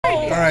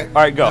All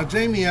right, go. Now,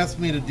 Jamie asked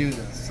me to do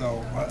this, so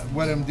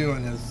what I'm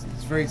doing is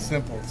it's very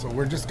simple. So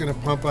we're just going to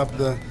pump up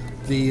the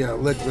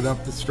liquid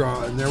up the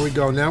straw, and there we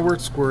go. Now we're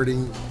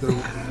squirting the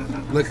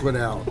liquid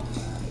out.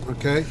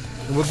 Okay,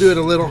 and we'll do it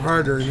a little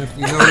harder, and if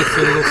you notice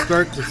it, it'll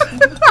start to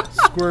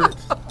squirt.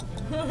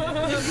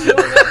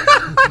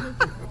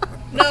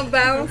 No,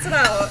 balance it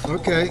out.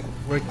 Okay,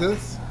 like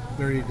this.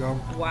 There you go.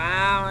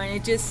 Wow, and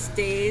it just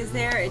stays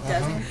there. It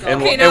doesn't go.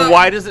 And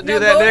why does it do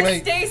that, Nick?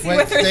 Look, Stacy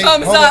with her Stacy,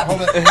 thumbs hold up.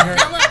 Hold it. Here.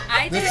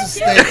 I did This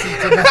is it too.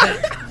 Stacy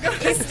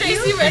tonight.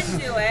 Stacy went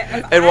to it.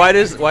 And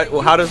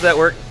how does that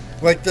work?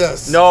 Like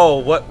this. No,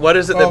 what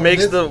is it that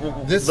makes this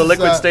the is,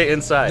 liquid stay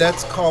inside?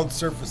 That's called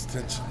surface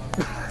tension.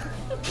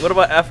 What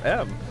about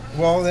FM?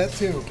 Well, that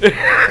too.